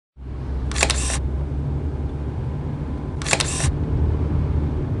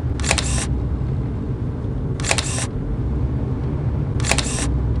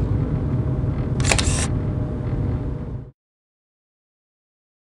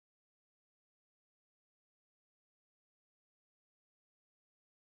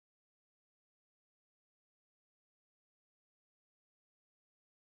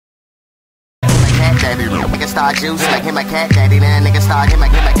daddy. Nigga start juice like him my cat daddy. Then nigga start him my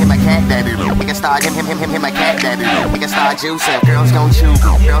cat daddy. Nigga start him my cat daddy. Nigga start juice and girls gon' chew.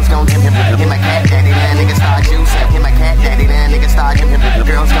 Girls gon' him my cat daddy. Then nigga start juice and him my cat daddy. Then nigga start him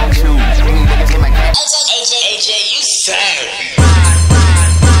girls gon' chew. Niggas him my cat. AJ, you savage.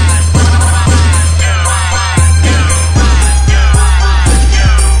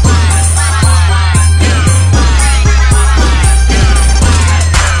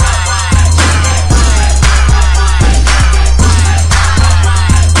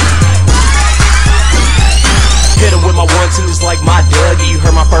 It's like my Dougie. You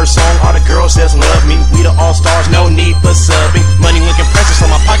heard my first song, all the girls just love me. We the all-stars, no need for subbing. Money looking precious,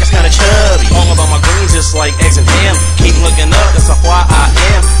 so my pockets kinda chubby. All about my greens, just like eggs and ham. Keep looking up, that's why I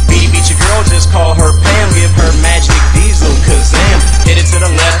am. BD beat your girl, just call her Pam. Give her Magic Diesel, Kazam. Hit it to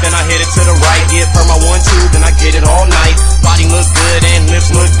the left, then I hit it to the right. Give her my 1-2, then I get it all night. Body look good and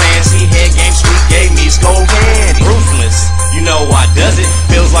lips look fancy. Head game sweet, gave me skull candy. Ruthless, you know why does it?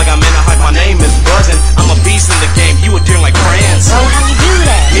 Feels like I'm in a hype, my name is buzzing. I'm a beast in the game, you a deer like France. So how you do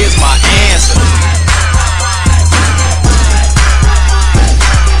that? Here's my answer.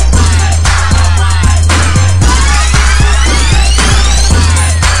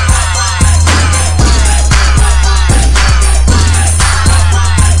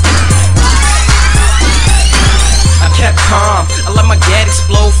 I kept calm, I let my gat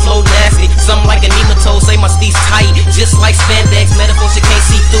explode, flow nasty. Something like a nematode, say my steez tight, just like spandex. Metaphors you can't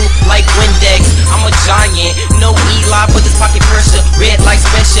see through like Windex. I'm a giant, no Eli, but this pocket pressure, red like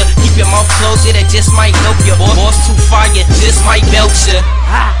special. Keep your mouth closed, yeah, that just might help you. Boss too fire, just might melt you.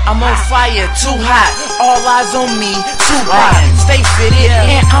 I'm on fire, too hot, all eyes on me, too hot. Stay fitted,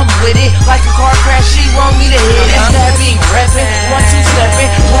 and I'm with it. Like a car crash, she want me to hit it. Stabbing, reppin', 1-2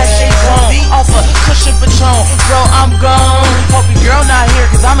 steppin', black shades on, off a cushion Patron. Bro, I'm gone. Hope your girl not here,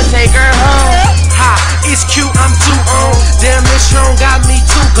 cause I'ma take her home. Ha, it's cute, I'm too on. Damn, this strong got me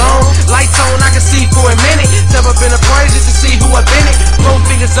too gone. Lights on, I can see for a minute. Never been a party just to see who I've been it. Blow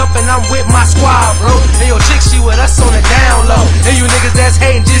fingers up and I'm with my squad, bro. And your chick, she with us on the down low. And you niggas that's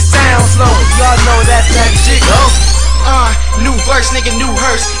hating just sound slow. Y'all know that's that shit go. New verse, nigga, new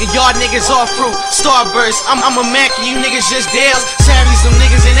hearse. And y'all niggas all fruit, starburst. I'm a Mac and you niggas just Dales. Savvy some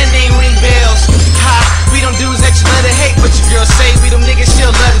niggas and that name ring bells. Ha, we don't dudes that you love to hate, but your girl say we them niggas she'll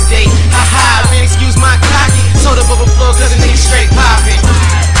love to date. Ha ha, man, excuse my cocky. Soda bubble flow cause the nigga straight poppin'.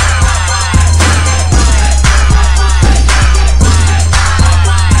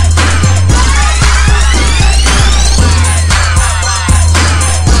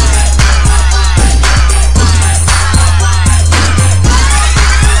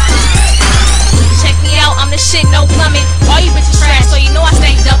 Shit, no plumbing. All you bitches trash, so you know I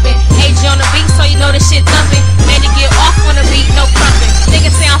stay dumping. AJ on the beat, so you know this shit thumping. Man, to get off on the beat, no crumping.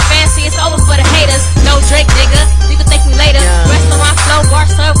 Niggas say I'm fancy, it's over for the haters. No Drake, nigga, you can thank me later. Restaurant flow, bar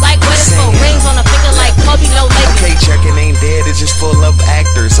serve like Weatherspoon. Rings on the finger like Kobe, no later. Okay, checking ain't dead, it's just full of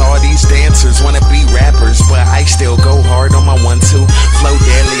actors. All these dancers wanna be rappers, but I still go hard on my 1-2. Flow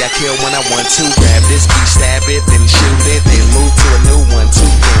deadly, I kill when I want to. Grab this beat, stab it, then shoot it, then move to a new 1-2.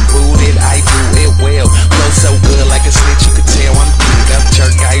 Then boot it, I do it well. Flow so good like a snitch, you could tell I'm cleaned up.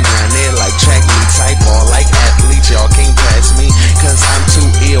 Jerk, I run it like track meets. I ball like athletes, y'all can't pass me, cause I'm too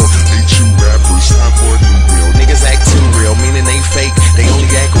ill. They true rappers, time for a new real. Niggas act too real, meaning they fake. They only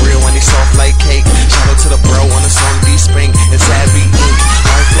act real when they soft like cake. Shout out to the bro on the song D-Spink. It's Savvy Inc.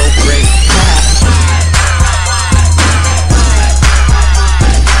 Our flow great.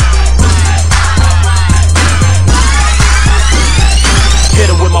 Hit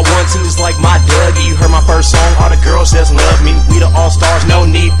her with my 1-2s like my Dougie. You heard my first song, all the girls just love me. We the all-stars, no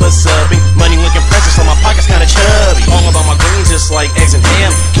need for subbing. Money looking precious, so my pockets kinda chubby. All about my greens, just like eggs and ham.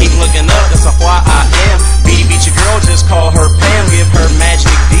 Keep looking up, that's why I am. BD beat your girl, just call her Pam. Give her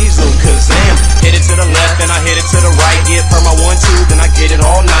Magic Diesel, Kazam. Hit it to the left, then I hit it to the right. Give her my 1-2, then I get it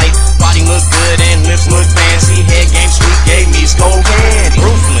all night. Body look good and lips look fancy. Head game sweet, gave me skull candy.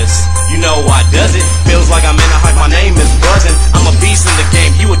 Ruthless, you know why does it? Feels like I'm in a hype, my name is buzzing. I'm a beast in the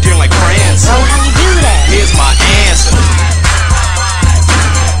game, you a deer like France. So how you do that? Here's my answer.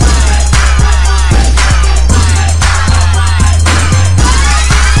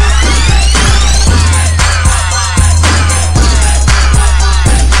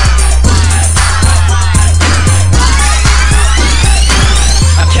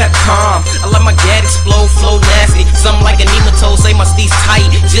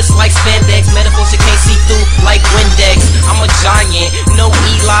 no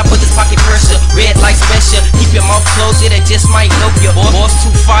Eli, but this pocket pressure. Red like special, keep your mouth closed, yeah, that just might dope you. Boss too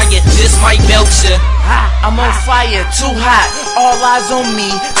fire, just might belt you. I'm on fire, too hot, all eyes on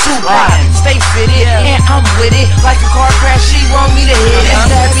me, too hot. Stay fitted, and I'm with it. Like a car crash, she want me to hit it.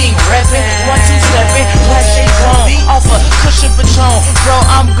 Stabbing, reppin', 1, 2 steppin', flash shades on, off a cushion Patron. Bro,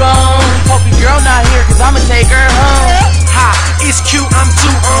 I'm gone. Hope your girl not here, cause I'ma take her home. Ha, it's cute, I'm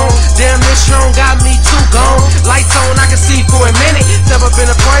too on. Damn, this strong got me too gone. Lights on, I can see for a minute. Never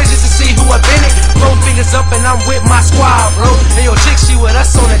been afraid just to see who I've been it. Both fingers up and I'm with my squad, bro. And your chick, she with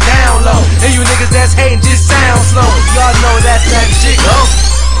us on the down low. And you niggas that's hating just sound slow. Y'all know that's that shit, go.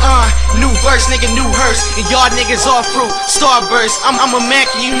 New verse, nigga, new hearse. And y'all niggas all fruit, starburst. I'm a Mac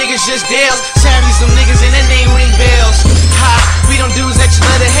and you niggas just Dales. Savvy some niggas and that name ring bells. Ha, we don't dudes that you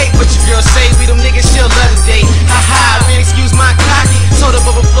love to hate, but your girl say we them niggas she'll love to date. Ha ha, man, excuse my cocky. Soda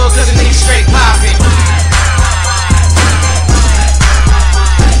bubble flow cause the niggas straight poppin'.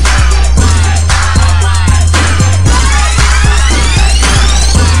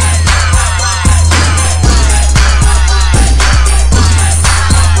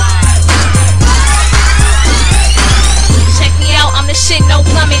 Shit, no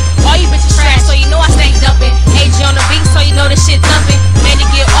plumbing. All you bitches trash, so you know I stay dumping. AJ on the beat, so you know the shit thumping. Man, to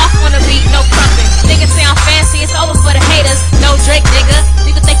get off on the beat, no crumping. Niggas say I'm fancy, it's over for the haters. No Drake, nigga,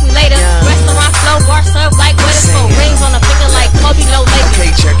 you can thank me later. Restaurant flow, bar serve like what it's for. Rings on the finger like Kobe, no later.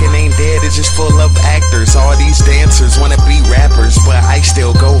 Okay, checking ain't dead, it's just full of actors. All these dancers wanna be rappers, but I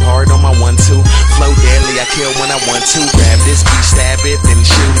still go hard on my 1-2. Flow deadly, I kill when I want to. Grab this beat, stab it, then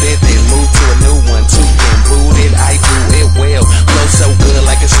shoot it, then move to